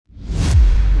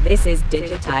This is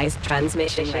digitized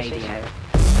transmission radio.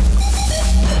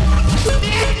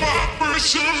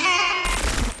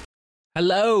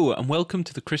 Hello and welcome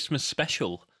to the Christmas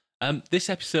special. This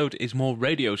episode is more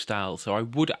radio style, so I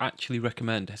would actually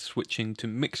recommend switching to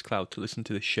Mixcloud to listen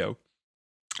to this show.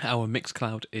 Our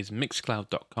Mixcloud is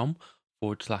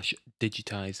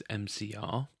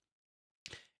mixcloud.com/digitizemcr.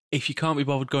 If you can't be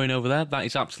bothered going over there, that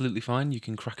is absolutely fine. You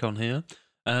can crack on here.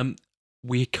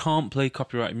 We can't play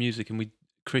copyrighted music, and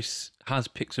Chris has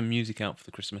picked some music out for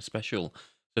the Christmas special.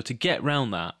 So to get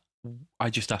round that, I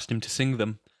just asked him to sing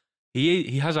them.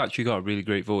 He has actually got a really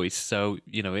great voice, so,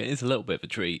 you know, it is a little bit of a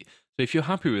treat. So if you're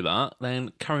happy with that,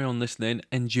 then carry on listening,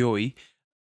 enjoy.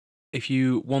 If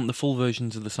you want the full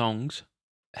versions of the songs,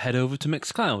 head over to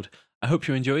Mixcloud. I hope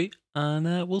you enjoy, and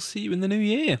we'll see you in the new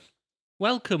year.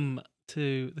 Welcome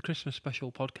to the Christmas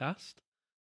special podcast.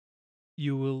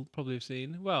 You will probably have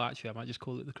seen, well, actually, I might just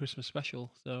call it the Christmas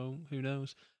special, so who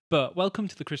knows. But welcome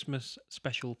to the Christmas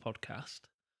special podcast.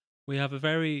 We have a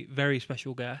very, very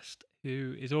special guest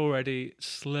who is already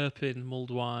slurping mulled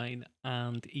wine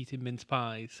and eating mince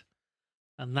pies.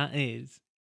 And that is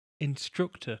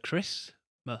Instructor Chris.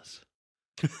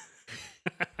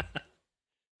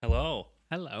 Hello.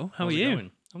 Hello, how How's are it you?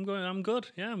 going? I'm good.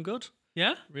 Yeah, I'm good.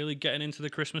 Yeah? Really getting into the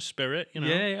Christmas spirit, you know.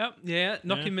 Yeah.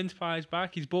 Knocking mince pies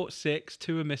back. He's bought 6,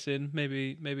 2 are missing.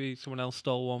 Maybe someone else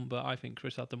stole one, but I think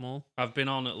Chris had them all. I've been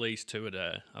on at least 2 a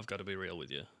day. I've got to be real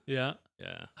with you. Yeah.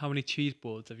 Yeah. How many cheese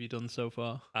boards have you done so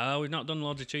far? We've not done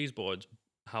loads of cheese boards.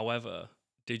 However,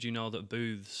 did you know that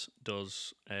Booths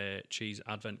does a cheese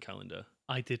advent calendar?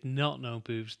 I did not know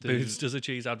Booths do. Booths does a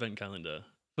cheese advent calendar.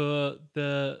 For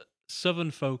the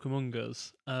southern folk among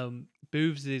us,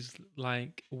 Booths is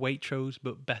like Waitrose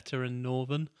but better and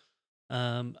northern.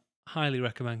 Highly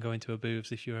recommend going to a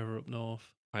Booths if you're ever up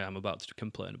north. I am about to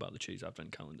complain about the cheese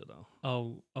advent calendar though.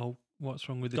 Oh, what's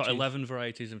wrong with It's the got cheese? 11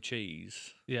 varieties of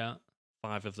cheese. Yeah,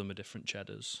 5 of them are different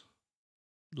cheddars.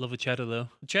 love a cheddar though.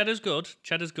 Cheddar's good.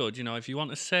 Cheddar's good. You know, if you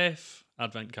want a safe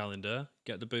advent calendar,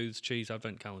 get the Booths cheese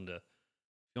advent calendar. If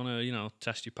you want to, you know,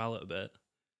 test your palate a bit,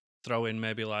 throw in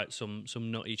maybe like some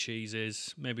nutty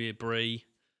cheeses, maybe a brie,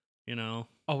 you know.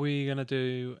 Are we gonna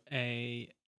do a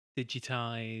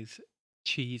digitized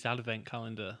cheese advent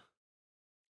calendar?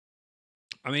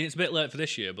 I mean, it's a bit late for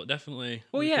this year, but definitely.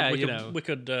 Well, we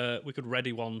could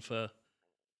ready one for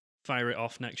fire it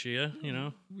off next year. You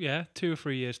know, Yeah, 2 or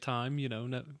 3 years time. You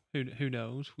know, who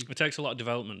knows? it takes a lot of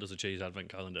development. Does a cheese advent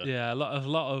calendar? Yeah, a lot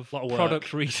of work.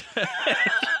 product research.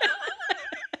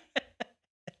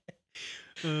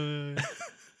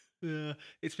 Yeah,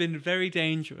 it's been very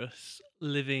dangerous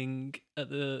living at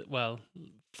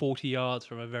 40 yards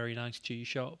from a very nice cheese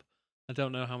shop. I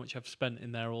don't know how much I've spent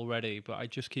in there already, but I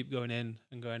just keep going in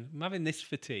and going, I'm having this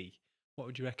for tea. What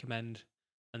would you recommend?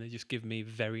 And they just give me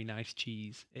very nice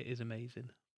cheese. It is amazing.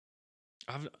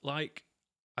 I've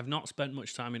not spent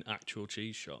much time in actual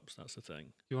cheese shops. That's the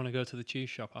thing. You want to go to the cheese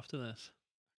shop after this?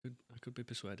 I could be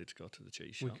persuaded to go to the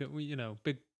cheese We shop. could,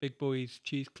 big boys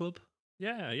cheese club.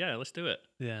 Yeah, let's do it.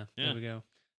 Yeah, Yeah. there we go.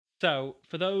 So,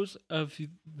 for those of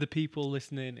the people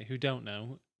listening who don't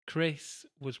know, Chris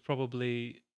was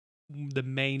probably the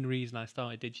main reason I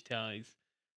started Digitize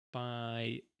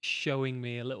by showing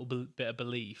me a little bit of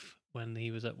belief when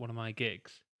he was at one of my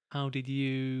gigs. How did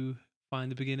you find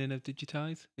the beginning of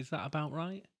Digitize? Is that about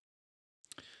right?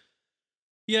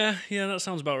 Yeah, that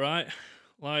sounds about right.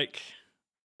 Like,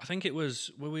 I think it was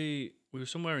we were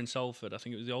somewhere in Salford. I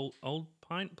think it was the old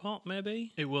Pint Pot,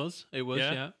 maybe. It was,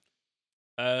 yeah.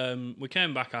 We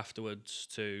came back afterwards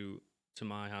to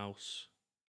my house,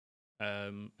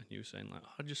 and you were saying like,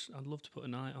 I'd love to put a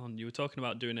night on. You were talking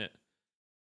about doing it,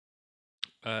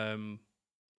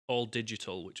 all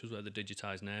digital, which was where the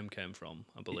Digitize name came from,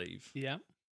 I believe. Yeah.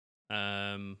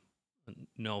 And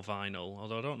no vinyl.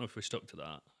 Although I don't know if we stuck to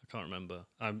that. I can't remember.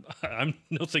 I'm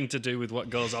nothing to do with what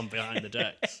goes on behind the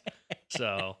decks.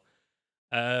 So,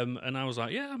 and I was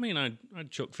like, yeah, I mean, I'd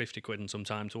chuck 50 quid and some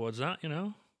time towards that, you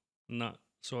know, and that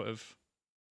sort of,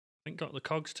 I think, got the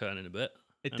cogs turning a bit.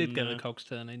 It did get the cogs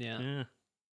turning, yeah. Yeah.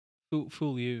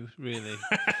 Fool you, really.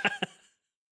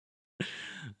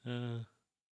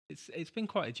 It's been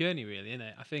quite a journey, really, isn't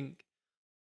it? I think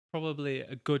probably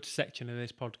a good section of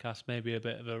this podcast may be a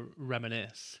bit of a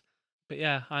reminisce. But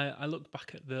yeah, I look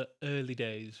back at the early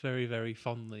days very, very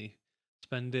fondly,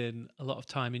 spending a lot of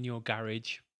time in your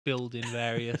garage, building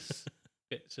various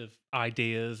bits of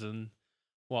ideas and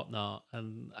whatnot.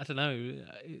 And I don't know,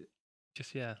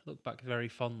 look back very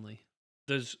fondly.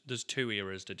 There's 2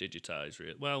 eras to Digitize,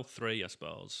 really. Well, 3, I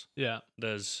suppose. Yeah.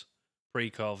 There's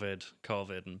pre-COVID,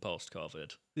 COVID, and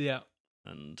post-COVID. Yeah.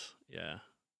 And yeah,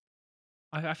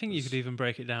 I think you could even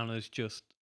break it down as just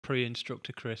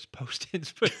pre-instructor Chris,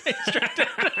 post-instructor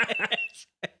Chris.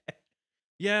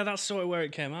 Yeah, that's sort of where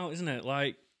it came out, isn't it?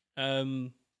 Like,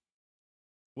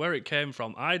 where it came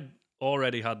from, I'd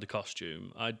already had the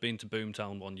costume. I'd been to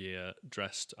Boomtown one year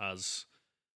dressed as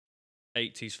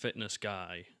 80s fitness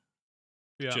guy,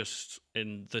 Yeah. just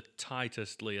in the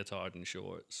tightest leotard and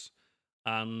shorts.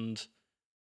 And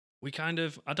we kind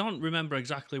of, I don't remember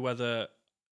exactly whether,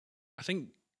 I think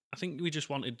we just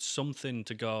wanted something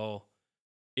to go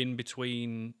in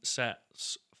between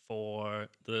sets for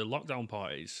the lockdown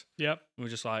parties. Yep. We were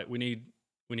just like, we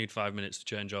need 5 minutes to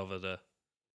change over the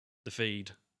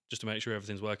feed just to make sure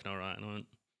everything's working all right. And I went,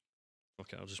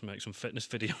 okay, I'll just make some fitness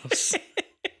videos.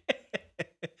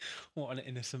 What an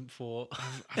innocent thought.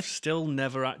 I've still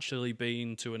never actually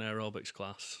been to an aerobics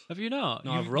class. Have you not?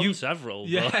 No, I've run several.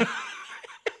 Yeah.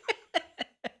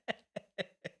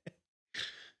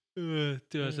 Do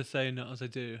as I say, not as I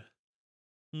do.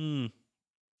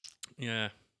 Yeah.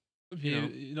 Have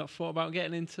you not thought about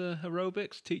getting into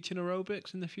aerobics, teaching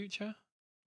aerobics in the future?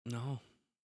 No.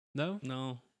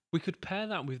 No? We could pair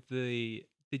that with the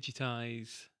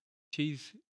digitized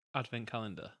cheese advent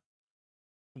calendar.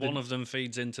 One of them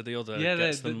feeds into the other, Yeah,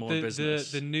 gets them more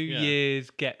business. The New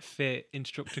Year's Get Fit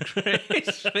Instructor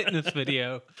Chris fitness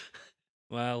video.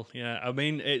 Well, yeah. I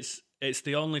mean, it's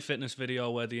the only fitness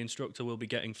video where the instructor will be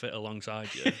getting fit alongside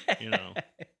you.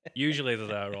 Usually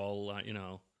they're all like,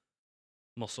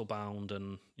 muscle bound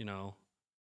and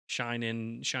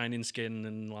shining skin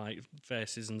and like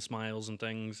faces and smiles and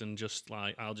things, and just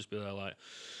like I'll just be there like,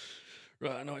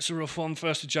 right, I know it's a rough one.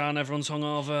 1st of Jan, everyone's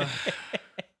hungover.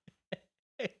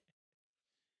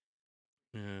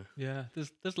 Yeah,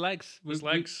 there's legs. There's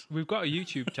legs. We've got a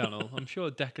YouTube channel. I'm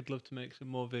sure Deck would love to make some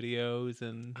more videos,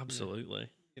 and absolutely.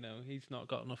 He's not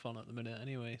got enough on at the minute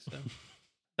anyway. So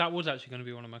that was actually going to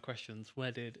be one of my questions.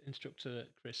 Where did Instructor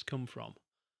Chris come from?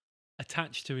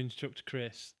 Attached to Instructor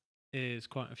Chris is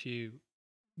quite a few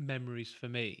memories for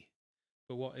me.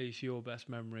 But what is your best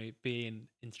memory being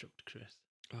Instructor Chris?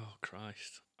 Oh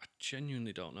Christ, I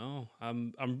genuinely don't know.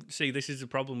 See, this is the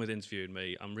problem with interviewing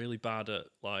me. I'm really bad at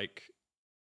like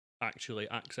actually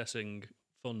accessing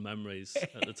fun memories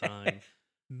at the time.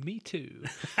 Me too.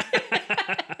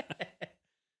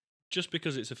 Just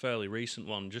because it's a fairly recent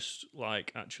one, just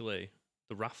like actually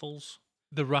the raffles.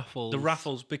 The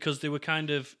raffles, because they were kind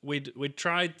of we'd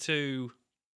tried to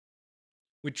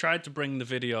bring the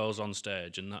videos on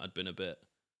stage, and that had been a bit.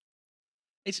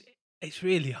 It's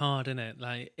really hard, isn't it?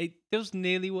 Like it does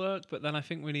nearly work, but then I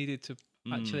think we needed to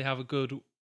actually have a good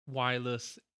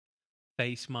wireless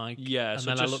face mic. Yeah, and so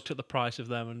then I looked at the price of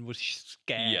them and was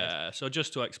scared. Yeah, so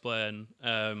just to explain,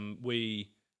 we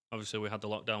had the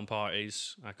lockdown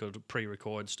parties. I could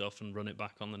pre-record stuff and run it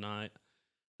back on the night.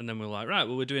 And then we were like, right,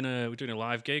 well, we're doing a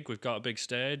live gig. We've got a big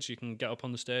stage. You can get up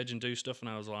on the stage and do stuff. And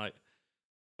I was like,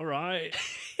 all right,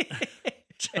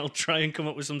 I'll try and come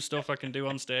up with some stuff I can do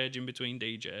on stage in between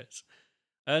DJs.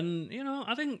 And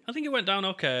I think it went down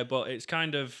okay, but it's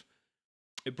kind of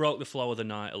it broke the flow of the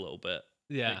night a little bit.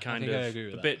 Yeah, it kind I of agree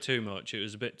with a that. bit too much. It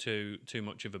was a bit too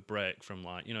much of a break from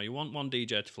like you want one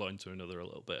DJ to flow into another a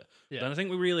little bit. Yeah. Then I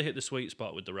think we really hit the sweet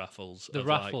spot with the raffles. The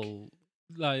raffle.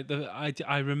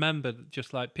 I remember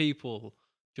just like people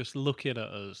just looking at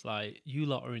us like, you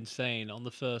lot are insane on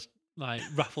the first like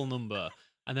raffle number,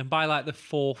 and then by like the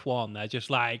fourth one they're just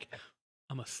like,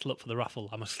 I'm a slut for the raffle.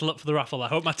 I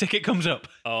hope my ticket comes up.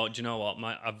 Oh, do you know what?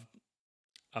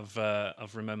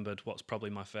 I've remembered what's probably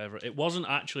my favourite. It wasn't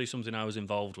actually something I was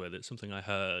involved with. It's something I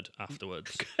heard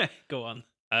afterwards. Go on.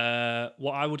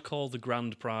 What I would call the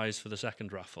grand prize for the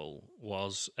second raffle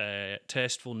was a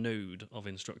tasteful nude of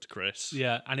Instructor Chris.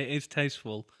 Yeah, and it is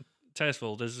tasteful.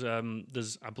 Tasteful. There's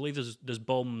I believe there's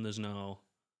bum. There's no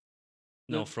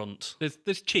front.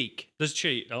 There's cheek. There's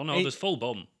cheek. Oh no, there's full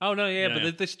bum. Oh no, yeah,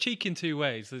 but there's cheek in two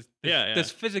ways.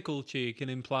 There's physical cheek and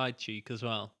implied cheek as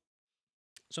well.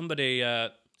 Somebody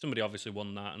obviously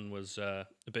won that and was a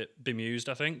bit bemused,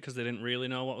 I think, because they didn't really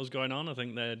know what was going on. I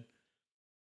think they'd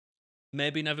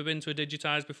maybe never been to a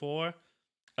digitized before,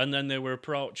 and then they were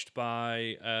approached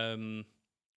by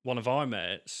one of our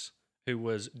mates who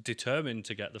was determined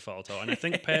to get the photo, and I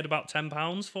think paid about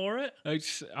 £10 for it.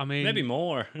 Maybe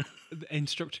more.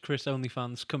 Instructor Chris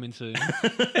OnlyFans coming soon.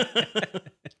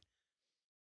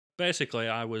 Basically,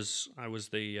 I was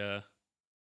the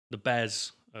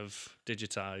Bez of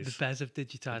digitized. The Bez of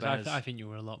digitized. I think you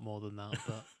were a lot more than that,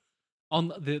 but on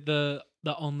the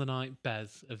on the night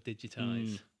Bez of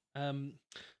digitized.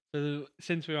 So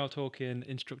since we are talking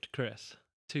Instructor Chris,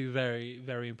 two very,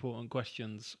 very important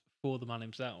questions for the man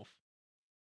himself.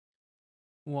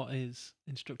 what is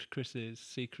Instructor Chris's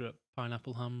secret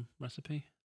pineapple ham recipe?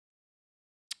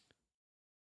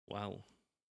 Well,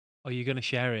 Are you going to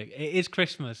share it? It is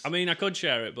Christmas. I mean, I could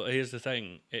share it, but here's the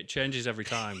thing: it changes every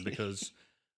time because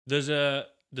there's a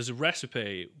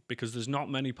recipe because there's not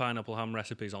many pineapple ham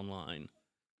recipes online.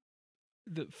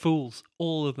 Fools,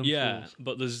 all of them Yeah, fools.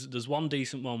 but there's one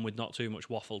decent one with not too much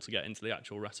waffle to get into the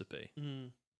actual recipe.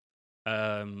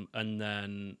 And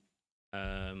then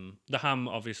the ham,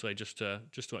 obviously, just to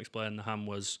explain, the ham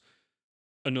was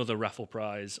another raffle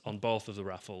prize on both of the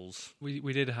raffles. We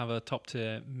did have a top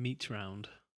tier meat round.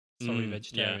 Sorry, Yeah.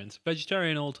 vegetarians.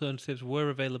 Vegetarian alternatives were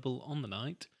available on the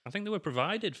night. I think they were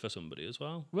provided for somebody as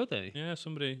well. Were they? Yeah,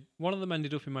 somebody. One of them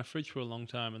ended up in my fridge for a long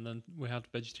time, and then we had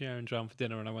vegetarians round for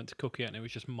dinner, and I went to cook it, and it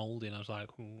was just mouldy, and I was like,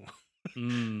 ooh.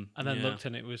 And then looked,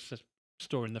 and it was just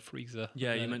stored in the freezer.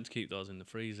 Yeah, and you then meant to keep those in the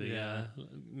freezer. Yeah.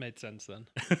 made sense then.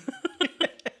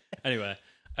 Anyway,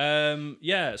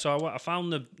 so I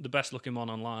found the best looking one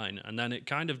online, and then it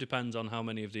kind of depends on how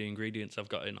many of the ingredients I've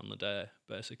got in on the day,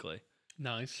 basically,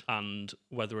 Nice. and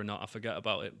whether or not I forget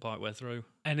about it partway through.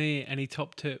 Any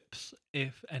top tips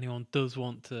if anyone does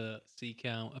want to seek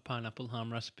out a pineapple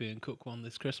ham recipe and cook one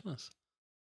this Christmas?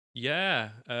 Yeah,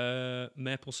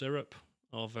 maple syrup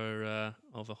over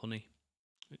honey.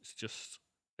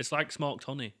 It's like smoked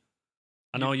honey.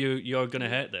 I know you're gonna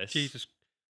hate this, Jesus.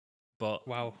 but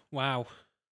Wow.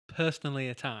 Personally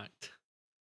attacked.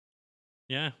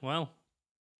 yeah, well,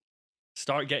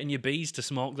 start getting your bees to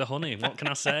smoke the honey. What can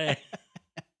I say?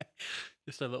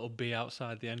 Just a little bee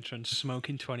outside the entrance,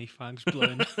 smoking 20 fags,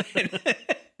 blowing.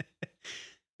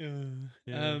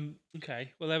 Yeah.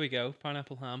 Okay, well there we go.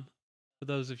 Pineapple ham. For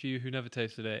those of you who never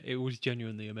tasted it, it was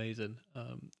genuinely amazing.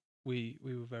 We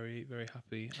were very, very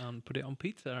happy and put it on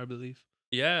pizza, I believe.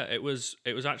 Yeah, it was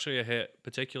actually a hit,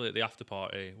 particularly at the after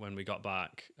party when we got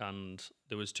back, and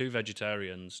there was two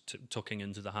vegetarians tucking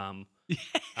into the ham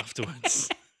afterwards.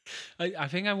 I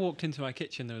think I walked into my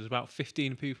kitchen. There was about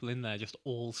 15 people in there, just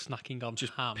all snacking on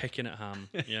Just ham. picking at ham.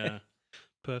 Yeah.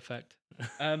 Perfect.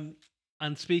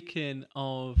 And speaking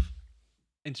of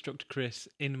Instructor Chris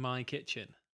in my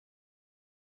kitchen,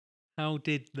 how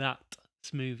did that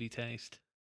smoothie taste?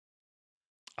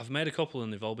 I've made a couple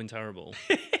and they've all been terrible.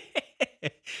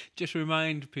 Just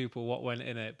remind people what went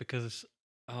in it, because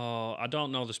Oh, I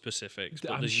don't know the specifics,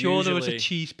 but I'm there's sure there was a usually-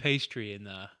 cheese pastry in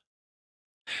there.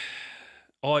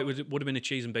 Oh, it would have been a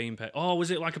cheese and bean paste. Oh,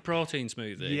 was it like a protein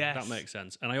smoothie? Yes. That makes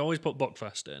sense. And I always put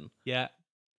Buckfast in, Yeah.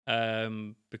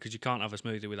 because you can't have a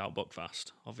smoothie without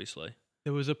Buckfast, obviously.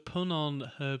 There was a pun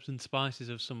on herbs and spices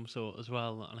of some sort as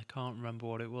well, and I can't remember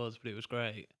what it was, but it was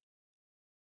great.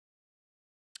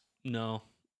 No.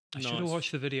 I should have it's-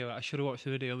 watched the video. I should have watched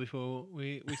the video before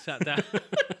we sat down.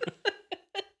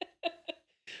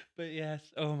 But yes,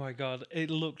 oh my god, it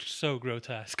looked so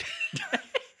grotesque.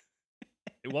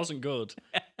 It wasn't good.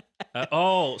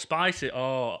 Spicy.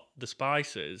 Oh, the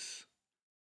spices.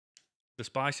 The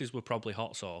spices were probably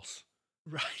hot sauce.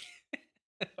 Right.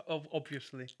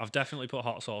 Obviously. I've definitely put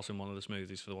hot sauce in one of the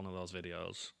smoothies for one of those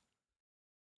videos.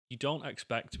 You don't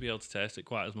expect to be able to taste it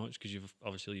quite as much because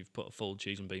you've put a full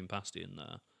cheese and bean pasty in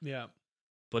there. Yeah.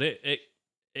 But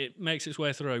it makes its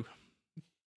way through.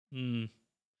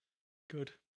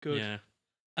 Good. Yeah.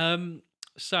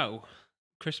 So,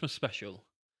 Christmas special.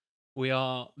 We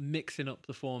are mixing up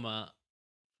the format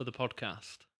for the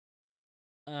podcast.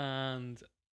 And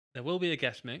there will be a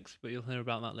guest mix, but you'll hear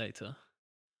about that later.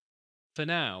 For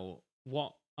now,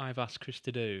 what I've asked Chris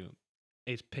to do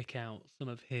is pick out some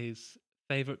of his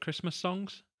favourite Christmas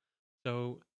songs.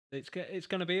 So it's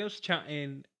going to be us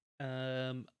chatting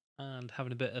and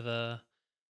having a bit of a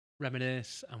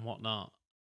reminisce and whatnot,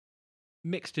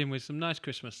 mixed in with some nice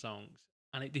Christmas songs.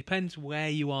 And it depends where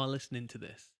you are listening to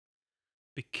this,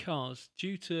 because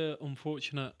due to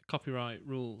unfortunate copyright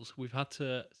rules, we've had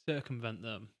to circumvent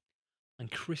them. And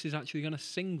Chris is actually going to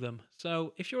sing them.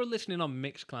 So if you're listening on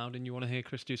Mixcloud and you want to hear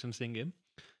Chris do some singing,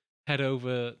 head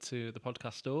over to the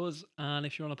podcast stores. And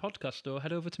if you're on a podcast store,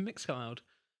 head over to Mixcloud.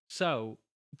 So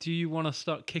do you want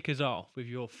to kick us off with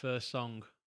your first song?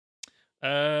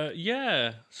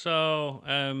 Yeah. So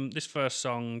this first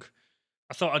song,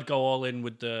 I thought I'd go all in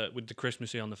with the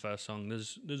Christmassy on the first song.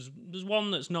 There's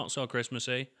one that's not so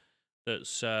Christmassy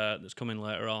that's coming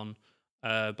later on,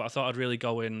 but I thought I'd really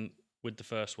go in with the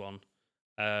first one.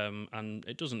 And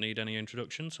it doesn't need any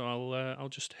introduction, so I'll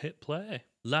just hit play.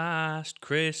 Last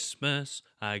Christmas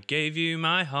I gave you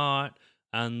my heart,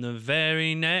 and the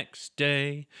very next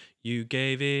day you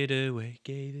gave it away.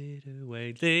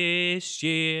 This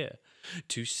year,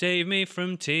 to save me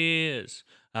from tears,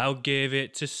 I'll give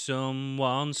it to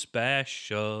someone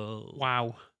special.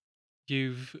 Wow.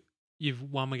 You've you've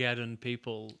Whamageddon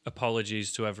people.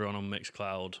 Apologies to everyone on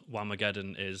Mixcloud.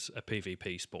 Whamageddon is a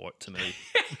PvP sport to me.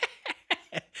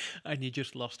 And you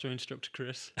just lost to Instructor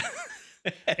Chris.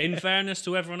 In fairness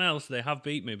to everyone else, they have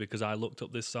beat me because I looked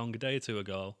up this song a day or two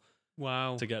ago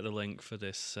Wow. to get the link for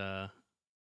this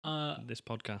this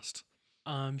podcast.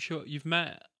 I'm sure you've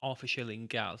met Arthur Schilling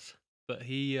Gaz, but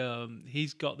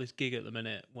he's got this gig at the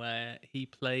minute where he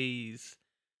plays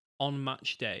on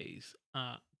match days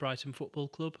at Brighton Football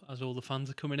Club as all the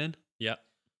fans are coming in. Yeah.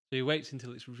 So he waits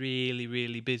until it's really,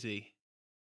 really busy.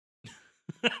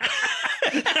 I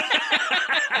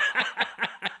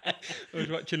was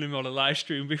watching him on a live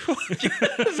stream before,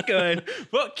 just going,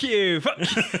 fuck you, fuck you.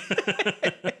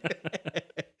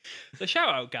 So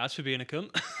shout out, Gaz, for being a cunt.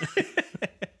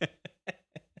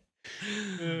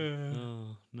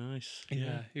 Oh, nice.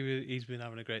 Yeah, he's been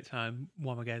having a great time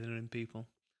Whamageddon people.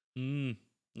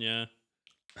 Yeah.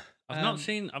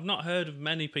 I've not heard of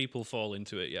many people fall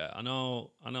into it yet. I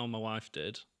know my wife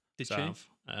did. Did Sav.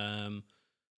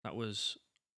 That was,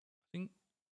 I think,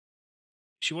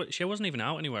 she wasn't even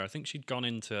out anywhere. I think she'd gone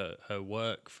into her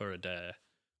work for a day.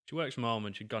 She works from home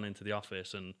and she'd gone into the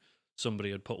office and somebody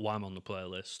had put Wham on the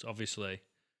playlist. Obviously,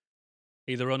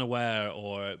 either unaware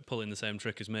or pulling the same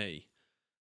trick as me.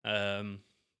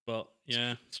 But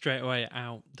yeah, Straight away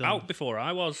out. Done. out before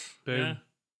I was. Boom. Yeah.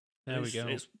 There we go.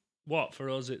 It's what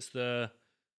for us? It's the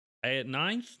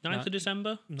 9th of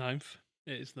December. 9th.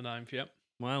 It is the 9th. Yep.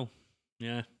 Wow.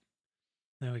 Yeah.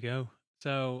 There we go.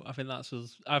 So I think that's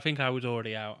us. I think I was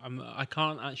already out. I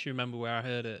can't actually remember where I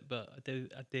heard it, but I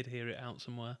did hear it out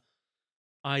somewhere.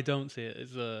 I don't see it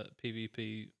as a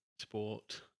PvP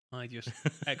sport. I just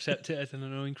accept it as an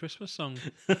annoying Christmas song.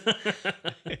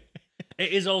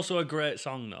 It is also a great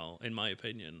song, though, in my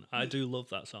opinion. I do love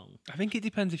that song. I think it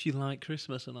depends if you like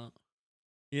Christmas or not.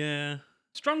 Yeah.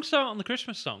 Strong start on the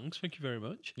Christmas songs. Thank you very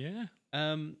much. Yeah.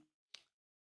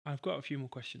 I've got a few more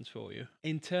questions for you.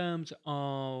 In terms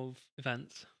of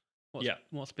events,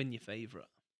 what's been your favourite?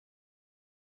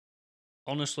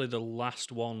 Honestly, the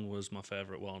last one was my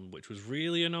favourite one, which was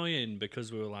really annoying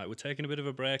because we were like, we're taking a bit of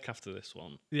a break after this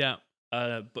one. Yeah.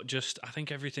 But just, I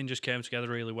think everything just came together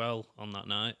really well on that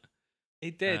night.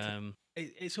 It did.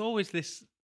 It's always this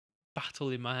battle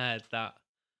in my head that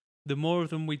the more of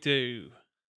them we do,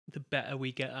 the better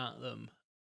we get at them.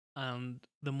 And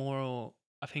the more,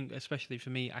 I think, especially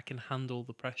for me, I can handle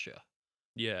the pressure.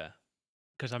 Yeah.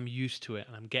 Because I'm used to it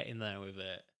and I'm getting there with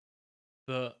it.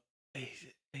 But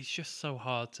it's just so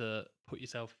hard to put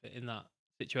yourself in that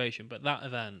situation. But that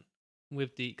event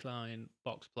with Decline,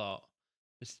 Box Plot,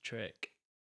 Mr. Trick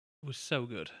was so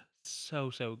good. So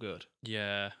good.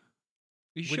 Yeah.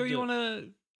 Are you sure you want to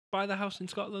buy the house in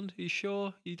Scotland? Are you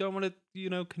sure? You don't want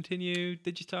to, continue,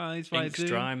 digitise via Ink's Zoom?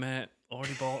 dry, mate.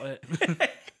 Already bought it.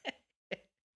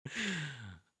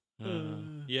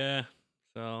 Yeah.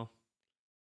 So,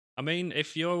 I mean,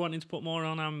 if you're wanting to put more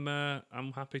on,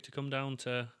 I'm happy to come down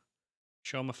to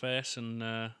show my face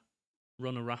and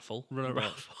run a raffle.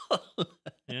 Raffle.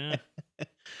 Yeah.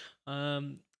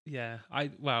 Yeah. I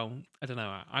don't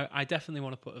know. I definitely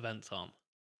want to put events on.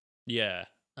 Yeah.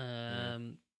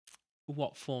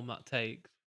 What form that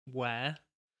takes, where,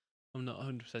 I'm not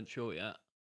 100% sure yet.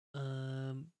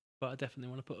 But I definitely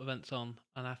want to put events on,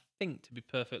 and I think, to be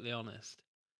perfectly honest,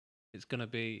 it's going to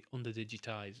be under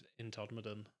digitized in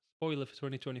Todmorden. Spoiler for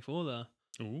 2024 there.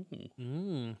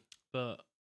 Ooh. But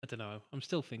I don't know. I'm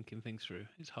still thinking things through.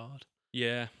 It's hard.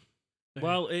 Yeah.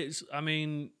 Well,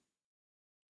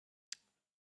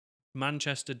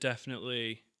 Manchester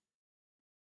definitely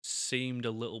seemed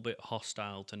a little bit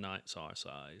hostile to Nights Our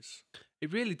Size.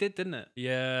 It really did, didn't it?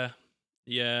 Yeah.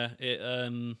 There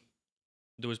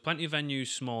was plenty of venues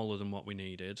smaller than what we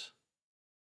needed.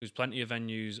 There was plenty of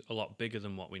venues a lot bigger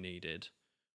than what we needed.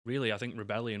 Really, I think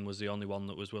Rebellion was the only one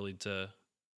that was willing to,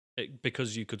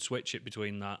 because you could switch it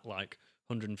between that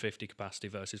 150 capacity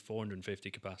versus 450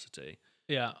 capacity.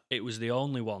 Yeah. It was the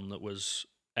only one that was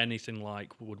anything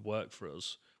like would work for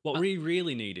us. What we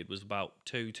really needed was about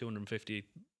 250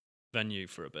 venue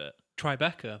for a bit.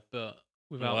 Tribeca, but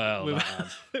without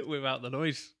without the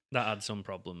noise. That had some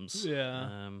problems.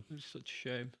 Yeah. It's such a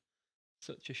shame.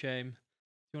 Such a shame.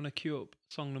 Do you want to cue up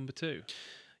song number 2?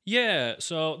 Yeah,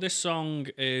 so this song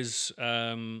is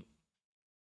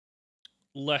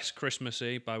less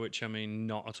Christmassy, by which I mean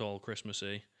not at all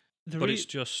Christmassy. It's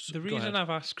just... The reason I've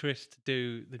asked Chris to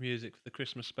do the music for the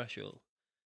Christmas special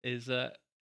is that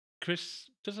Chris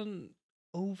doesn't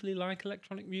overly like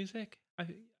electronic music. I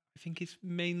think it's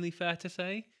mainly fair to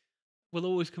say. will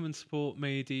always come and support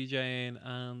me DJing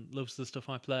and loves the stuff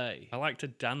I play. I like to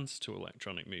dance to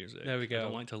electronic music. There we I go.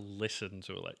 don't like to listen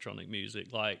to electronic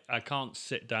music. Like, I can't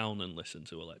sit down and listen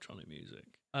to electronic music.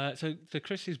 So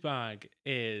Chris's bag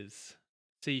is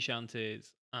sea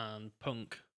shanties and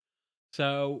punk.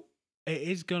 So it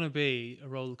is going to be a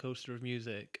roller coaster of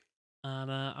music,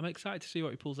 and I'm excited to see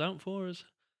what he pulls out for us.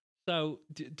 So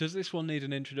does this one need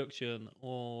an introduction,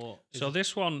 or So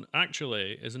this one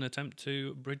actually is an attempt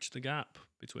to bridge the gap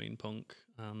between punk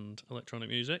and electronic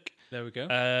music. There we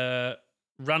go.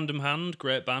 Random Hand,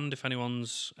 great band. If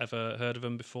anyone's ever heard of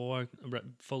them before, I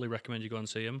fully recommend you go and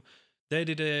see them. They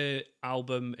did a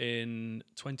album in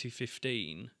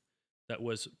 2015 that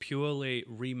was purely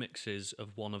remixes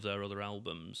of one of their other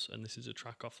albums, and this is a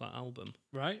track off that album.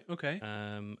 Right. Okay.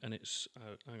 And it's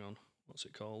hang on, what's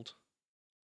it called?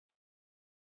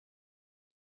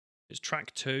 It's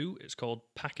track 2. It's called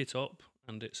Pack It Up,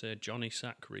 and it's a Johnny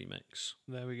Sack remix.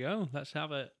 There we go. Let's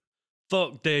have it.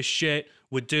 Fuck this shit,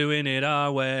 we're doing it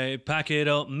our way. Pack it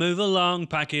up, move along,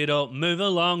 pack it up, move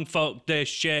along. Fuck this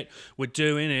shit, we're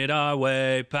doing it our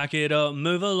way. Pack it up,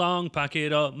 move along, pack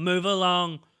it up, move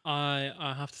along.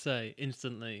 I have to say,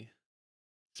 instantly,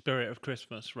 Spirit of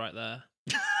Christmas right there.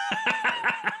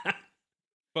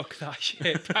 Fuck that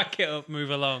shit. Pack it up, move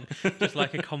along. Just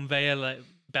like a conveyor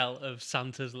belt of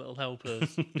Santa's little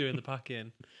helpers doing the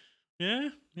packing. Yeah.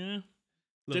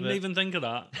 Love Didn't it. even think of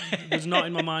that. It was not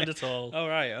in my mind at all. Oh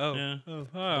right. Oh. Yeah. Oh.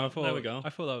 Well, I thought, there we go. I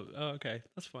thought that. Oh, okay.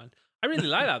 That's fine. I really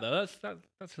like that though.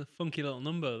 That's a funky little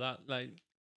number. That I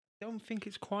don't think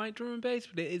it's quite drum and bass,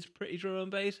 but it is pretty drum and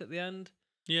bass at the end.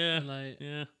 Yeah. And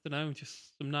Yeah. I don't know,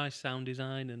 just some nice sound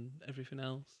design and everything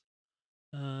else.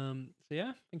 So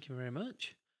yeah, thank you very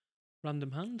much.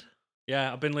 Random Hand.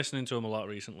 Yeah, I've been listening to them a lot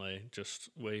recently. Just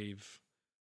we've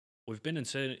been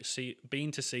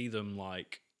been to see them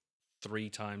like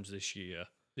 3 times this year.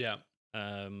 Yeah.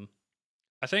 I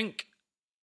think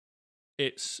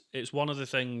it's one of the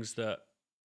things that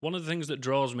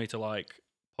draws me to like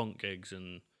punk gigs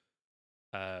and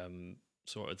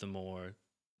sort of the more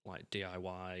like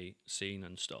DIY scene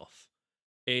and stuff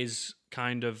is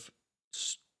kind of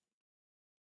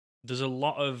there's a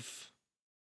lot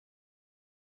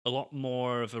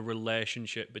more of a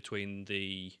relationship between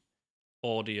the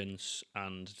audience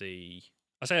and I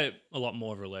say a lot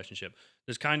more of a relationship.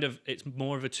 There's it's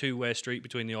more of a two-way street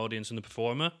between the audience and the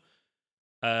performer.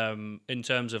 In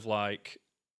terms of like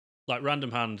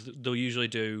Random Hand, they'll usually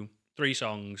do 3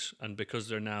 songs, and because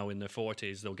they're now in their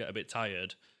 40s, they'll get a bit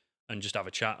tired and just have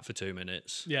a chat for 2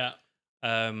 minutes. Yeah.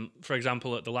 For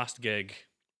example, at the last gig,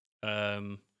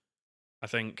 I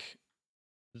think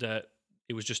that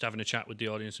he was just having a chat with the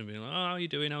audience and being like, "Oh, how are you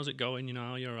doing? How's it going? You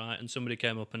know, you're all right." And somebody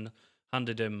came up and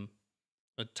handed him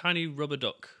a tiny rubber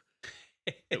duck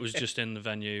that was just in the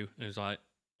venue. And he was like,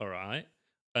 "All right."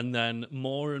 And then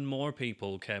more and more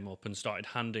people came up and started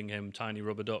handing him tiny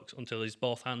rubber ducks until his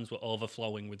both hands were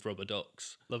overflowing with rubber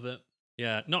ducks. Love it.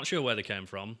 Yeah, not sure where they came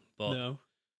from, but No.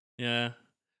 yeah.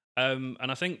 And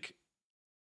I think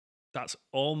that's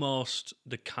almost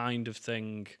the kind of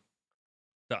thing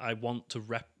that I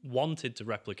wanted to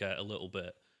replicate a little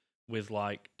bit with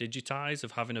like Digitize,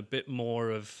 of having a bit more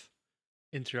of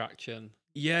Interaction.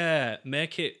 Yeah,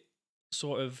 make it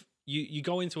sort of you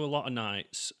go into a lot of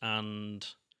nights and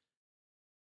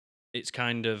it's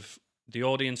kind of the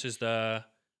audience is there,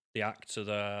 the acts are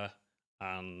there,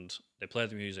 and they play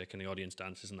the music and the audience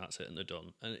dances and that's it and they're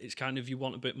done. And it's kind of, you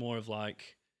want a bit more of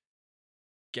like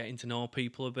getting to know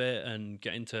people a bit and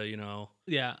getting to, you know.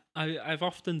 Yeah, I've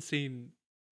often seen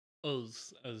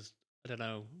us as, I don't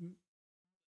know,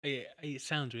 it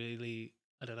sounds really,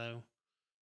 I don't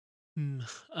know,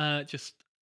 just,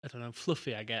 I don't know,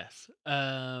 fluffy, I guess.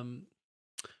 But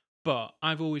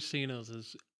I've always seen us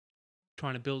as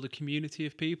trying to build a community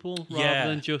of people rather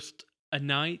than just a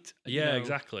night. Yeah,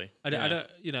 exactly. I don't,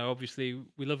 you know, obviously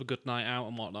we love a good night out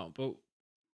and whatnot, but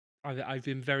I've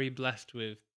been very blessed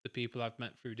with the people I've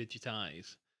met through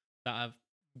Digitize that have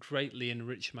greatly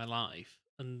enriched my life.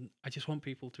 And I just want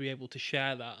people to be able to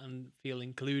share that and feel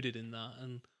included in that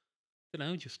and, you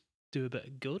know, just do a bit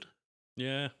of good.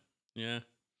 Yeah.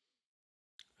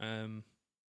 And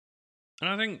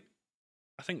I think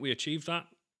we achieved that.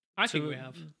 I think we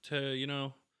have. To, you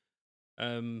know,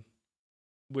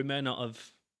 we may not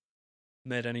have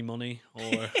made any money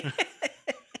or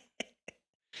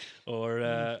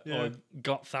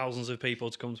got thousands of people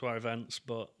to come to our events,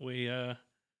 but we had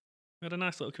a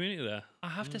nice little community there. I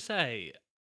have to say,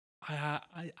 I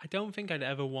don't think I'd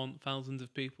ever want thousands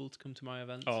of people to come to my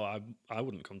events. Oh, I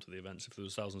wouldn't come to the events if there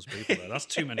was thousands of people there. That's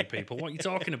too many people. What are you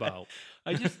talking about?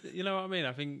 I just, you know what I mean?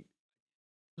 I think,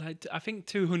 like I think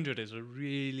 200 is a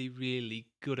really, really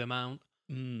good amount.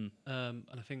 Mm. And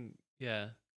I think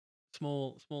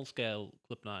small scale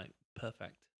club night,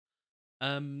 perfect.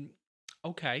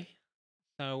 Okay,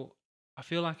 so I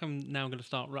feel like I'm now going to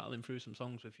start rattling through some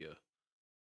songs with you.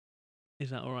 Is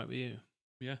that all right with you?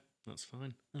 Yeah, that's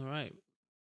fine. All right,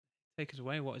 take us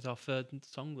away. What is our third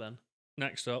song then?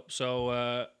 Next up,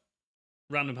 so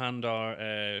Random Hand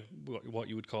are what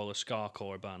you would call a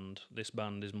ska-core band. This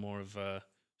band is more of a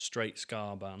straight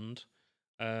ska band,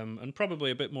 and probably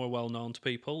a bit more well-known to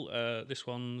people. This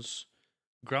one's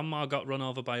Grandma Got Run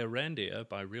Over by a Reindeer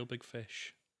by Real Big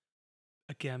Fish.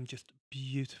 Again, just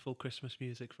beautiful Christmas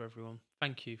music for everyone.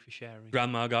 Thank you for sharing.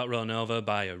 Grandma got run over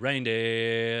by a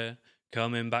reindeer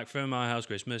coming back from my house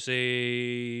Christmas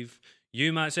Eve.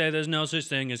 You might say there's no such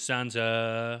thing as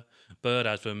Santa, but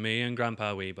as for me and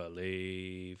Grandpa, we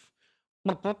believe.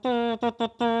 What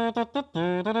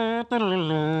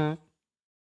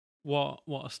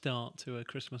a start to a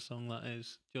Christmas song that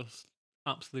is. Just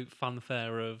absolute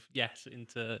fanfare of yes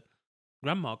into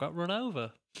Grandma got run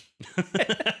over.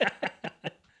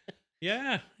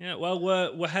 Yeah. Well,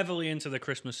 we're heavily into the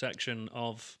Christmas section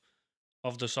of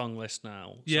the song list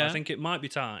now, so I Yeah. think it might be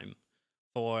time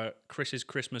for Chris's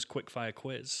Christmas quickfire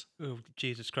quiz. Oh,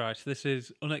 Jesus Christ. This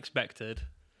is unexpected.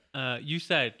 You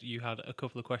said you had a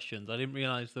couple of questions. I didn't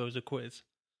realise there was a quiz.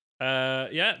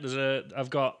 I've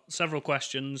got several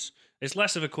questions. It's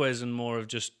less of a quiz and more of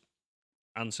just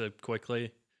answer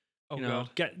quickly. Oh, You know,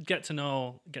 God. get to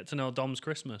know Dom's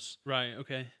Christmas. Right,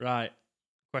 okay. Right.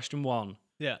 Question 1.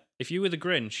 Yeah. If you were the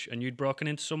Grinch and you'd broken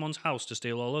into someone's house to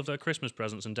steal all of their Christmas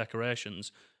presents and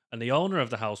decorations, and the owner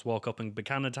of the house woke up and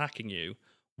began attacking you,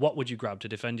 what would you grab to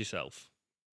defend yourself?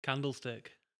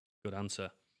 Candlestick. Good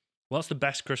answer. What's the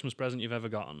best Christmas present you've ever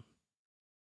gotten?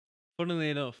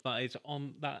 Funnily enough, that is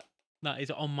on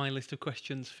my list of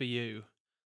questions for you.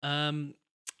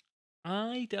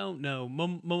 I don't know.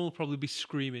 Mum will probably be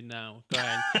screaming now,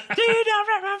 going, "Do you not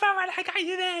remember when I got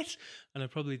you this?" And I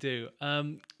probably do.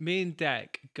 Me and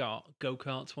Deck got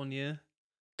go-karts one year.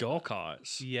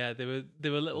 Go-karts? Yeah, they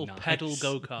were little Nice. pedal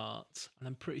go-karts, and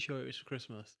I'm pretty sure it was for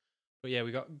Christmas. But yeah,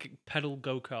 we got pedal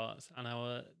go-karts, and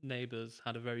our neighbours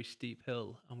had a very steep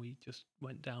hill, and we just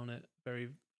went down it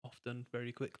very often,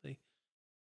 very quickly.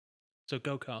 So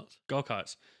go-karts.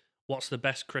 Go-karts. What's the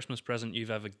best Christmas present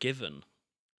you've ever given?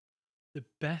 The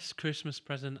best Christmas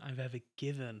present I've ever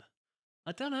given.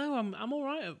 I don't know. I'm all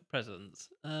right at presents.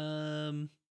 I'd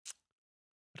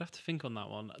have to think on that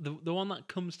one. The one that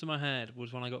comes to my head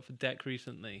was one I got for Deck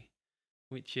recently,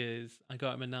 which is I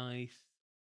got him a nice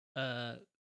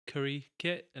curry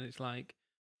kit, and it's like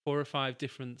 4 or 5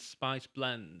 different spice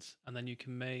blends, and then you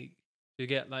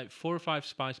get like 4 or 5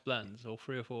 spice blends, or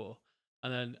 3 or 4,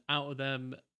 and then out of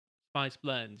them spice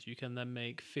blends, you can then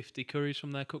make 50 curries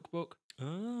from their cookbook.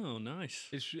 Oh, nice.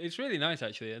 It's really nice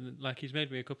actually, and like he's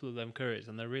made me a couple of them curries,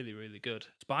 and they're really, really good.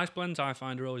 Spice blends I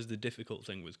find are always the difficult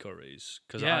thing with curries,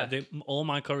 because all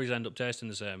my curries end up tasting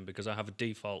the same because I have a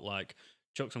default like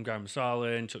chuck some garam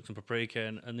masala in, chuck some paprika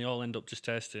in, and they all end up just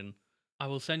tasting. I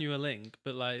will send you a link,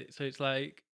 but like, so it's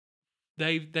like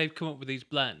they've come up with these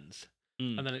blends,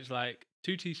 and then it's like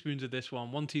 2 teaspoons of this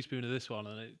one, 1 teaspoon of this one,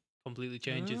 and it completely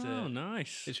changes it. Oh,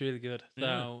 nice. It's really good.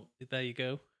 Yeah. So there you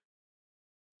go.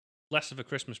 Less of a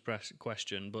Christmas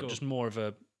question, but Go just more of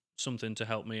a something to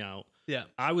help me out. Yeah.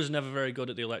 I was never very good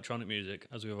at the electronic music,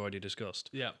 as we've already discussed.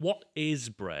 Yeah. What is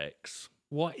breaks?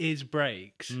 What is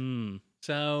breaks? Mm.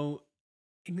 So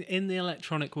in the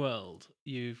electronic world,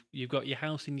 you've got your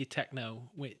house and your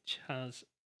techno, which has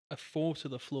a 4 to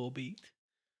the floor beat.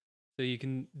 So you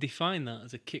can define that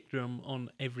as a kick drum on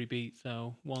every beat.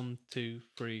 So 1, 2,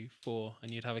 3, 4,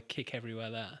 and you'd have a kick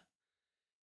everywhere there.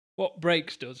 What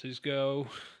breaks does is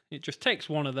it just takes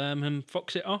one of them and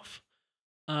fucks it off,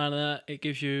 and it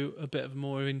gives you a bit of a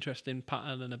more interesting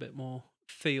pattern and a bit more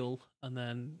feel, and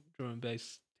then drum and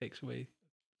bass takes away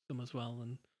some as well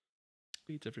and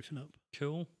speeds everything up.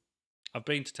 Cool. I've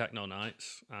been to techno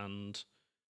nights and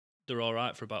they're all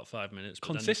right for about 5 minutes. But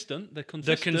Consistent. They're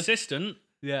consistent. They're consistent.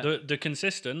 Yeah. They're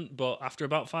consistent, but after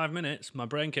about 5 minutes, my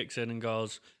brain kicks in and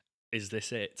goes, "Is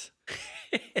this it?"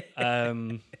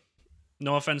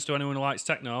 No offense to anyone who likes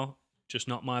techno, just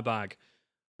not my bag.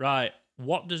 Right.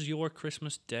 What does your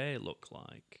Christmas day look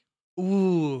like?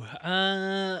 Ooh.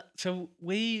 So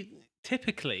we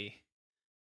typically,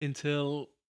 until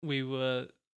we were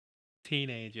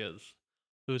teenagers,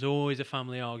 there was always a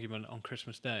family argument on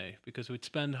Christmas Day because we'd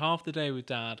spend half the day with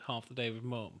Dad, half the day with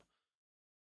Mum,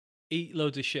 eat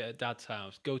loads of shit at Dad's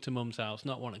house, go to Mum's house,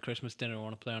 not want a Christmas dinner,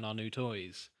 want to play on our new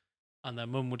toys, and then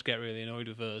Mum would get really annoyed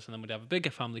with us, and then we'd have a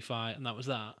bigger family fight, and that was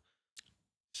that.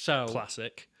 So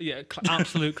Classic. yeah,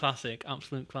 absolute classic,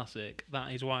 absolute classic.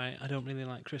 That is why I don't really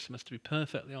like Christmas, to be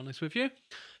perfectly honest with you.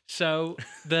 So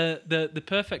the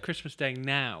perfect Christmas day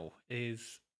now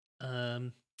is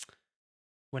when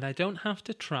I don't have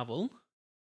to travel,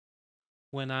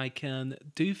 when I can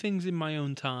do things in my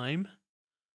own time,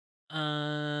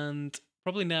 and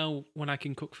probably now when I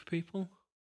can cook for people.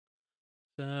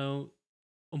 So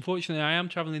unfortunately, I am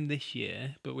traveling this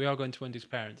year, but we are going to Wendy's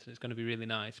parents, and it's going to be really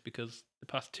nice because the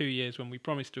past 2 years when we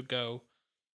promised to go,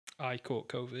 I caught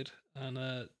COVID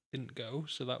and didn't go,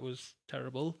 so that was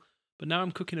terrible. But now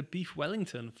I'm cooking a beef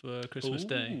Wellington for Christmas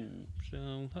Day, Ooh.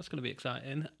 so that's going to be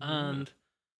exciting. Yeah. And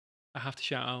I have to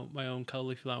shout out my own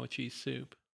cauliflower cheese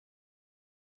soup.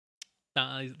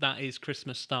 That is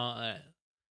Christmas starter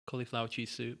cauliflower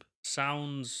cheese soup.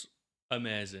 Sounds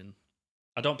amazing.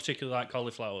 I don't particularly like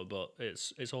cauliflower, but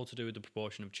it's all to do with the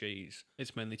proportion of cheese.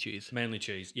 It's mainly cheese. Mainly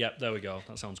cheese. Yep, there we go.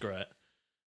 That sounds great.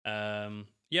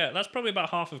 Yeah, that's probably about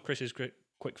half of Chris's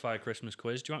quickfire Christmas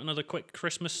quiz. Do you want another quick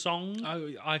Christmas song?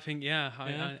 I think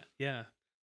yeah. Yeah.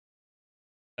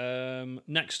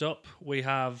 Next up, we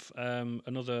have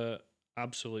another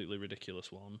absolutely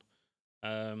ridiculous one.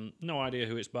 No idea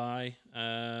who it's by,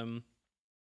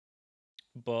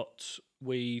 but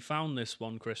we found this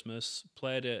one Christmas,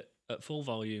 played it at full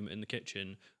volume in the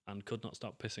kitchen, and could not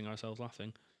stop pissing ourselves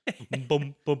laughing.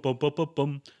 Bum, bum, bum, bum, bum,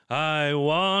 bum. I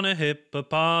want a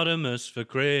hippopotamus for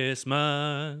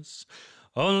Christmas.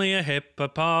 Only a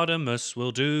hippopotamus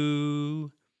will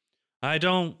do. I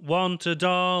don't want a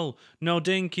doll, no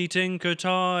dinky tinker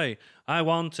toy. I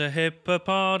want a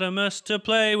hippopotamus to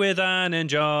play with and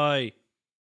enjoy.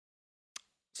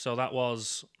 So that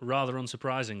was, rather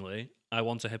unsurprisingly, I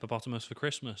want a hippopotamus for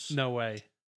Christmas. No way.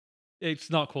 It's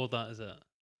not called that, is it?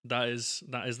 That is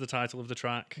the title of the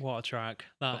track. What a track.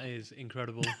 That is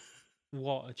incredible.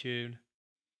 What a tune.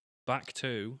 Back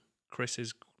to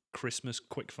Chris's Christmas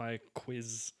quickfire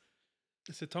quiz.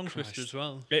 It's a tongue twister as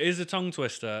well. It is a tongue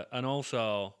twister, and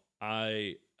also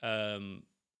it's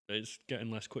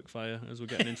getting less quickfire as we're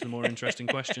getting into the more interesting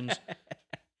questions.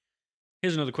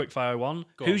 Here's another quickfire one.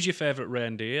 Who's your favourite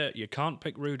reindeer? You can't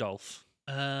pick Rudolph.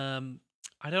 I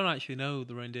don't actually know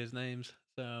the reindeers' names,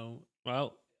 so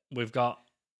Well, we've got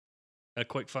a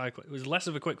quickfire. It was less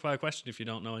of a quickfire question if you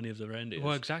don't know any of the reindeers.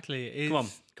 well, exactly. It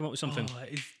is, Come up with something. Oh,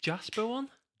 is Jasper one?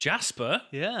 Jasper?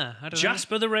 Yeah, I don't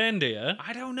Jasper the reindeer? know.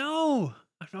 I don't know.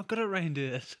 I'm not good at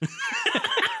reindeers.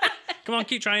 Come on,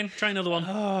 keep trying. Try another one.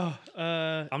 Oh,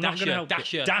 I'm not going to help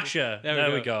Dasher. you. Dasher.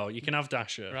 There we go. You can have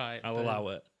Dasher. Right, I'll boom. allow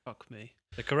it. Fuck me.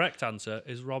 The correct answer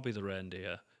is Robbie the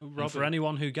reindeer. And for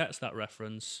anyone who gets that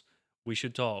reference, we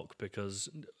should talk because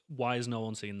why has no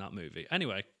one seen that movie?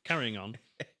 Anyway, carrying on.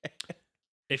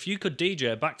 If you could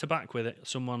DJ back to back with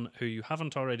someone who you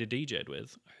haven't already DJ'd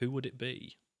with, who would it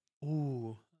be?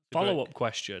 Ooh. Follow up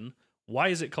question. Why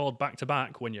is it called back to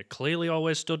back when you're clearly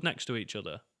always stood next to each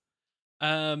other?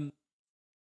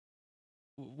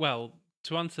 Well,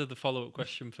 to answer the follow-up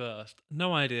question first,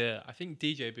 no idea. I think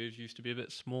DJ booths used to be a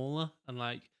bit smaller, and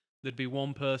like there'd be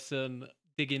one person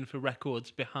digging for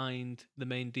records behind the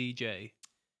main DJ.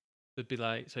 It'd be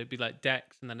like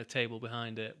decks and then a table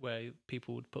behind it where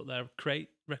people would put their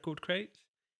record crates.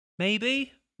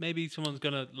 Maybe someone's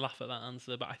gonna laugh at that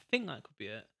answer, but I think that could be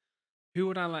it. Who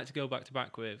would I like to go back to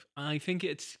back with? I think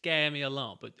it'd scare me a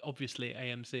lot, but obviously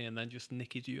AMC and then just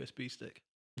nick his USB stick.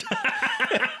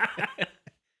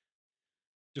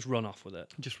 Just run off with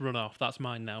it. Just run off. That's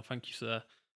mine now. Thank you, sir.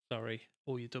 Sorry.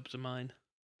 All your dubs are mine.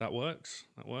 That works.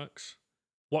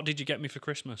 What did you get me for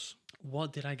Christmas?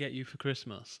 What did I get you for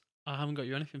Christmas? I haven't got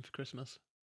you anything for Christmas.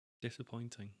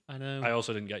 Disappointing. I know. I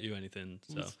also didn't get you anything.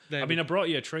 So There I mean, we- I brought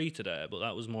you a tree today, but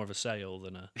that was more of a sale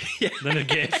than a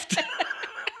gift.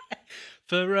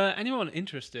 For anyone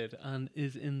interested and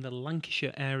is in the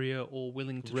Lancashire area or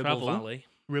willing to travel,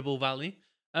 Ribble Valley,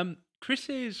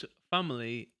 Chris's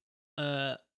family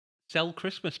sell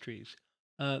Christmas trees.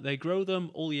 They grow them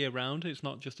all year round. It's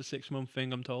not just a 6-month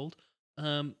thing, I'm told.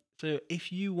 So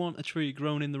if you want a tree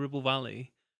grown in the Ribble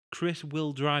Valley, Chris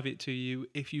will drive it to you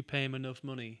if you pay him enough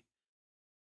money.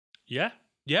 Yeah.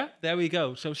 Yeah, there we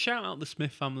go. So shout out the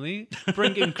Smith family,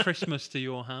 bringing Christmas to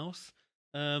your house.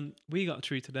 We got a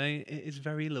tree today. It is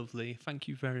very lovely. Thank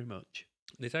you very much.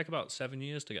 They take about 7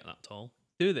 years to get that tall.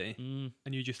 Do they? Mm,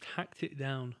 And you just hacked it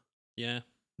down yeah.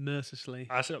 mercilessly.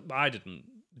 I didn't.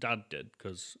 Dad did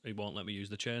because he won't let me use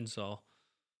the chainsaw,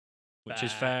 which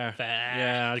is fair. Fair.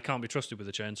 Yeah, I can't be trusted with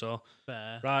a chainsaw.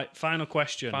 Fair. Right, final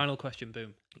question. Final question,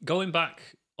 boom. Going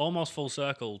back almost full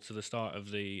circle to the start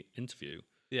of the interview,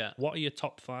 Yeah. what are your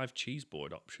top 5 cheese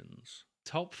board options?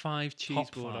 Top 5 cheese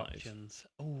Top board 5. options.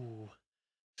 Oh.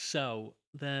 So,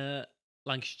 the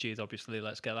Lancashire cheese, obviously.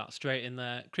 Let's get that straight in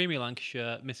there. Creamy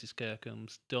Lancashire, Mrs.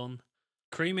 Kirkham's, done.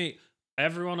 Creamy.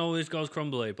 Everyone always goes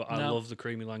crumbly, but I No. love the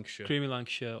creamy Lancashire. Creamy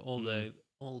Lancashire all day,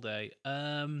 all day.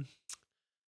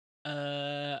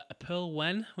 A Pearl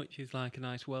Wen, which is like a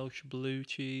nice Welsh blue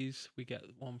cheese. We get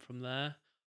one from there.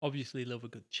 Obviously, love a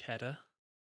good cheddar.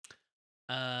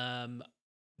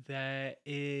 There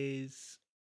is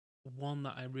one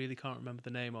that I really can't remember the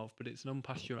name of, but it's an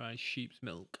unpasteurized sheep's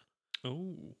milk.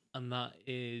 Oh. And that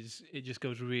is, it just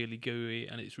goes really gooey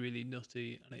and it's really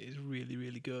nutty and it is really,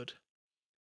 really good.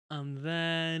 And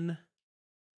then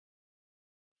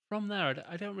from there,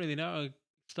 I don't really know. I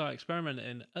start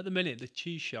experimenting. At the minute, the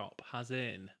cheese shop has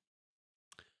in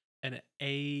an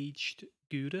aged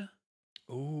Gouda.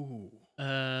 Oh.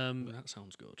 Um, that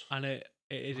sounds good. and it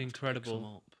is Might have to pick some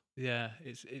incredible. up. Yeah,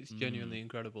 it's genuinely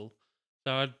incredible.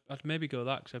 So I'd maybe go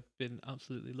that because I've been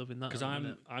absolutely loving that. Because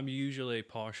I'm usually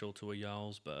partial to a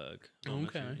Jarlsberg. I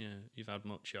don't know if you've had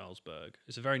much Jarlsberg.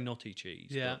 It's a very nutty cheese.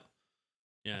 Yeah. But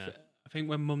yeah. I think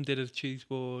when Mum did a cheese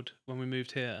board when we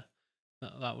moved here,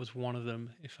 that was one of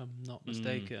them, if I'm not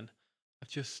mistaken. I've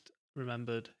just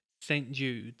remembered St.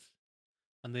 Jude's,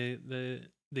 and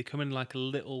they come in like a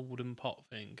little wooden pot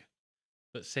thing.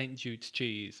 But St. Jude's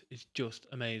cheese is just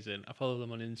amazing. I follow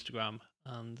them on Instagram,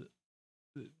 and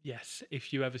yes,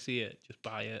 if you ever see it, just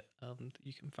buy it, and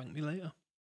you can thank me later.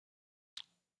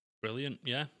 Brilliant.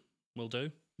 Yeah, will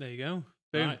do. There you go.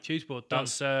 Boom. Right. Cheese board done.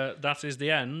 That is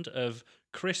the end of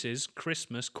Chris's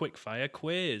Christmas quickfire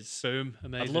quiz. Boom.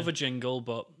 Amazing. I'd love a jingle,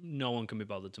 but no one can be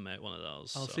bothered to make one of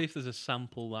those. I'll see if there's a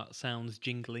sample that sounds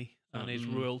jingly and is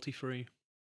royalty free.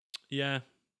 Yeah,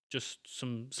 just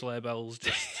some sleigh bells.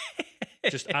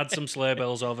 Just add some sleigh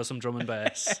bells over some drum and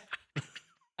bass.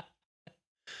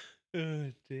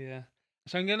 Oh dear.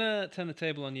 So I'm gonna turn the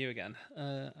table on you again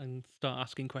and start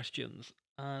asking questions.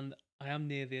 And I am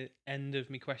near the end of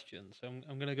my questions, so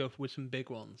I'm gonna go with some big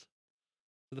ones.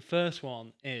 So the first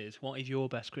one is: what is your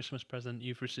best Christmas present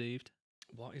you've received?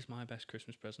 What is my best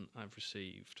Christmas present I've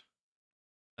received?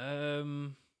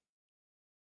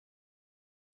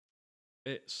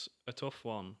 It's a tough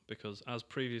one because, as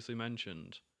previously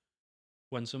mentioned,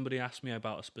 when somebody asks me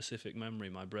about a specific memory,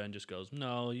 my brain just goes,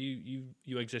 "No, you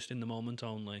exist in the moment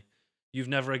only. You've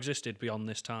never existed beyond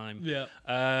this time." Yeah.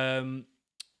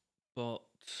 But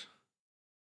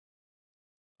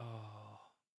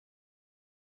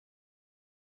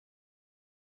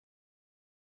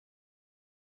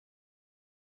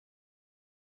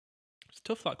It's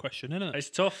tough, that question, isn't it? it's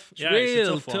tough. It's Yeah, real it's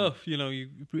a tough one. tough. You know, you've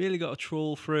really got to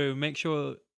trawl through, make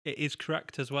sure it is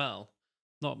correct as well.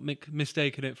 Not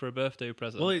mistaking it for a birthday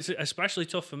present. Well, it's especially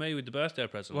tough for me with the birthday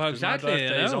presents. Well, 'cause exactly, My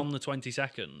birthday is I know. on the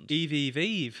 22nd.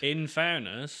 Eve. In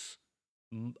fairness,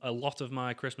 a lot of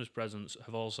my Christmas presents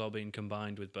have also been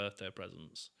combined with birthday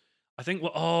presents. I think,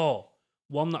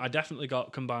 one that I definitely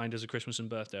got combined as a Christmas and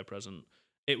birthday present.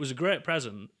 It was a great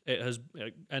present. It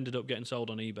ended up getting sold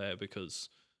on eBay because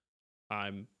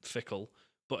I'm fickle.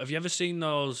 But have you ever seen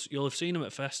those? You'll have seen them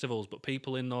at festivals, but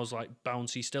people in those like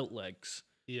bouncy stilt legs.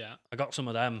 Yeah. I got some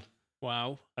of them.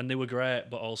 Wow. And they were great,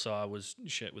 but also I was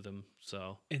shit with them.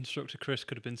 So Instructor Chris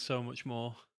could have been so much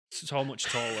more. so much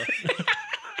taller.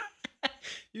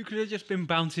 You could have just been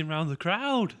bouncing around the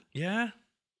crowd. Yeah.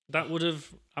 That would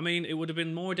have, it would have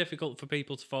been more difficult for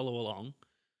people to follow along.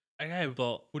 Okay,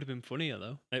 But would have been funnier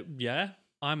though. yeah.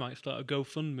 I might start a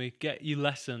GoFundMe, get you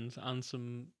lessons and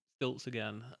some stilts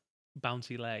again.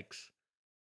 Bouncy legs.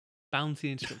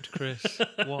 Bouncy Instructor Chris.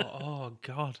 What? Oh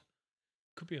God.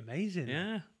 Could be amazing.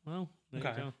 Yeah. Well, there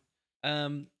you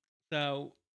go.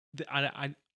 So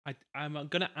I'm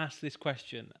gonna ask this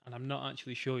question, and I'm not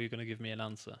actually sure you're gonna give me an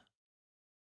answer.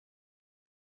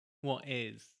 What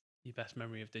is your best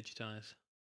memory of Digitize?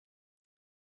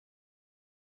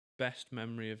 Best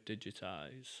memory of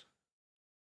Digitize.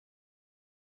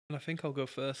 And I think I'll go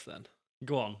first then.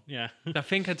 Go on. Yeah. I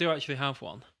think I do actually have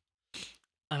one,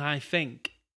 and I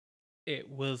think it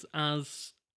was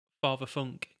as Father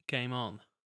Funk came on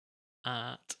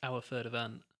at our third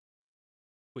event,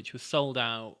 which was sold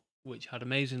out, which had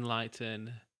amazing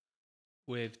lighting,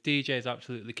 with DJs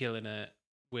absolutely killing it,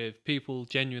 with people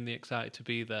genuinely excited to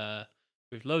be there,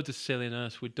 with loads of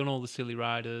silliness. We'd done all the silly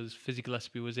riders. Fizzy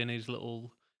Gillespie was in his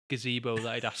little gazebo that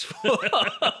I'd asked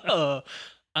for.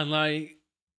 And like,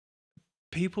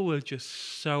 people were just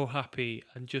so happy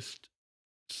and just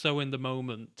so in the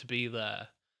moment to be there.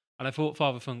 And I thought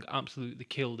Father Funk absolutely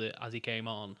killed it as he came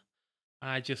on.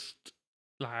 And I just,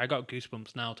 like, I got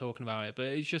goosebumps now talking about it, but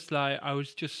it's just like, I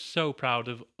was just so proud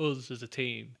of us as a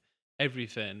team,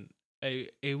 everything.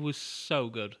 It was so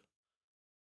good.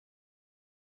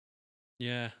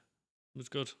 Yeah. It was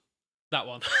good. That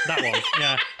one. That one,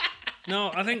 yeah.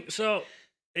 No, I think so.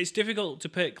 It's difficult to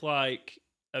pick like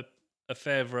a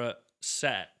favorite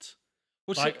set.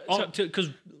 Because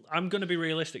I'm going to be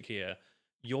realistic here.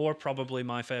 You're probably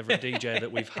my favorite DJ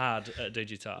that we've had at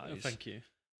Digitize. Oh, thank you.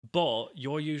 But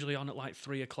you're usually on at like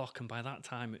 3:00, and by that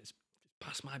time it's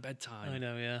past my bedtime. I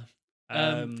know, yeah. But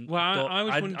I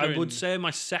was I wondering. would say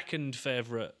my second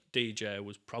favorite DJ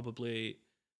was probably.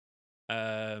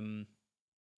 No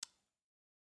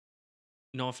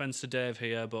offense to Dave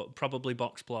here, but probably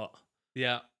Box Plot.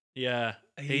 Yeah. Yeah,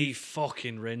 he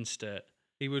fucking rinsed it.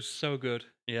 He was so good.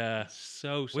 Yeah,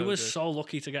 So we were good. so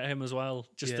lucky to get him as well.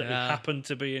 Just that he Yeah. happened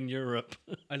to be in Europe.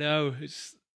 I know.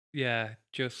 It's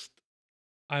just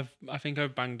I think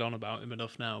I've banged on about him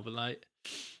enough now, but like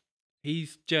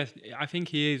I think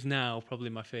he is now probably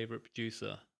my favorite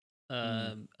producer.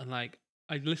 And like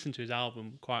I listen to his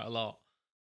album quite a lot,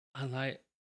 and like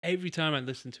every time I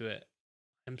listen to it,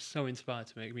 I'm so inspired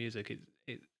to make music.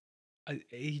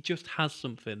 He just has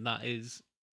something that is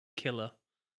killer.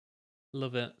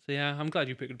 Love it. So yeah, I'm glad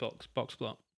you picked Box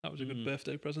Plot. That was a good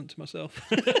birthday present to myself.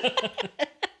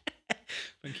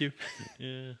 Thank you.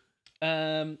 Yeah.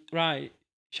 Right.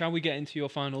 Shall we get into your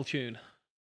final tune?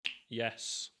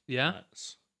 Yes. Yeah.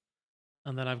 Let's.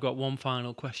 And then I've got one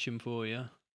final question for you.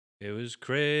 It was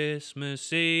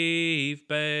Christmas Eve,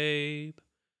 babe.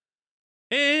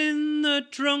 In the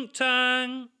drunk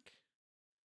tank,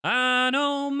 an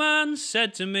old man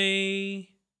said to me,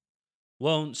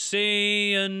 won't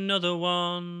see another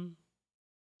one.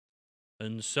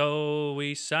 And so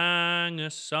we sang a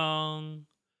song,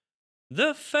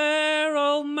 the fair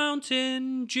old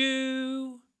mountain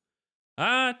dew.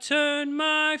 I turned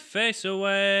my face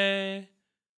away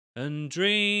and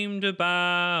dreamed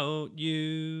about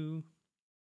you.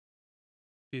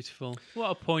 Beautiful.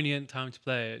 What a poignant time to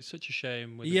play it. It's such a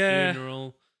shame with the Yeah.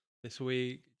 funeral this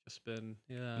week. Just been,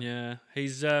 yeah. Yeah,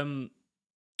 he's Sean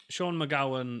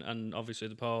McGowan and obviously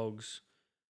the Pogues.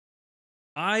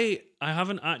 I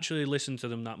haven't actually listened to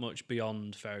them that much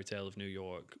beyond Fairy Tale of New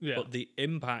York, but the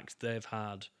impact they've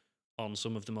had on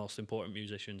some of the most important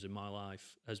musicians in my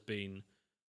life has been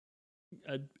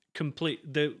a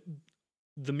complete.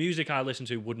 The music I listen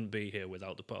to wouldn't be here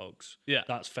without the Pogues. Yeah.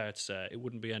 That's fair to say. It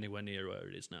wouldn't be anywhere near where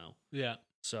it is now. Yeah.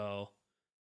 So,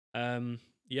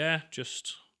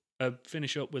 just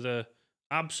finish up with a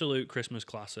absolute Christmas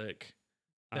classic.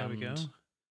 There we go.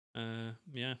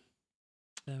 Yeah.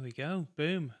 There we go.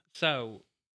 Boom. So,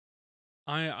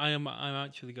 I'm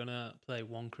actually gonna play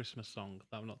one Christmas song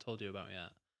that I've not told you about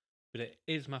yet, but it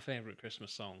is my favorite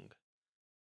Christmas song,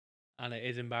 and it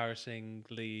is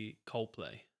embarrassingly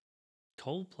Coldplay.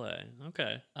 Coldplay.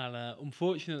 Okay. And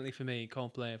unfortunately for me,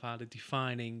 Coldplay have had a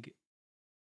defining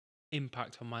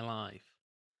impact on my life,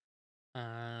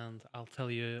 and I'll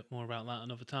tell you more about that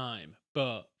another time.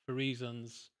 But for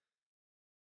reasons,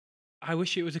 I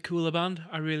wish it was a cooler band.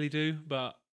 I really do,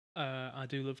 but I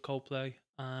do love Coldplay.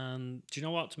 And do you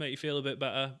know what? To make you feel a bit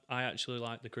better, I actually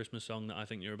like the Christmas song that I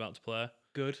think you're about to play.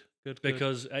 Good.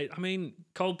 Because I mean,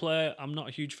 Coldplay, I'm not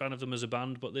a huge fan of them as a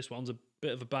band, but this one's a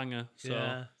bit of a banger. So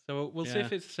yeah. So we'll see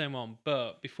if it's the same one.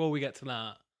 But before we get to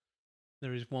that,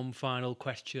 there is one final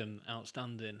question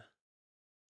outstanding.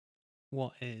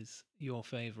 What is your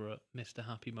favourite Mr.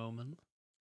 Happy moment?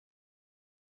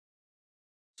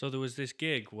 So there was this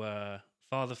gig where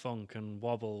Father Funk and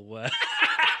Wobble were...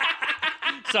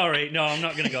 Sorry, no, I'm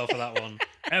not going to go for that one.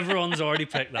 Everyone's already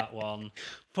picked that one.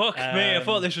 Fuck me, I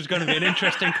thought this was going to be an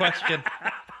interesting question.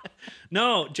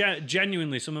 No,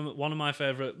 genuinely, one of my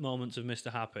favourite moments of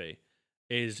Mr. Happy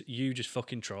is you just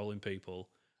fucking trolling people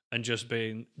and just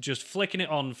flicking it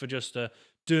on for just a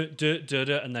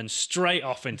and then straight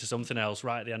off into something else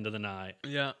right at the end of the night.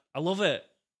 Yeah. I love it.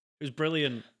 It was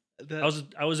brilliant.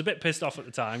 I was a bit pissed off at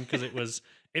the time because it was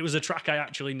a track I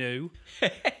actually knew.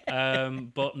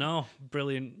 But no,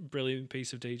 brilliant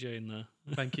piece of DJing there.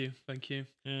 Thank you.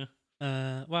 Yeah.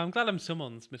 Well, I'm glad I'm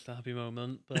someone's Mr. Happy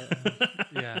moment, but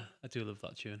yeah, I do love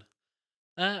that tune.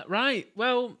 Right.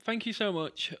 Well, thank you so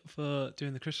much for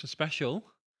doing the Christmas special.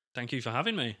 Thank you for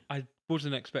having me. I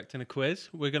wasn't expecting a quiz.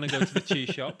 We're going to go to the cheese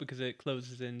shop because it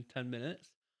closes in 10 minutes.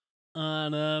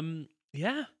 And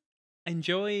yeah,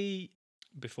 enjoy.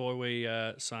 Before we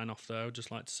sign off, though, I'd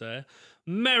just like to say,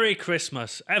 Merry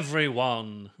Christmas,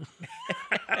 everyone.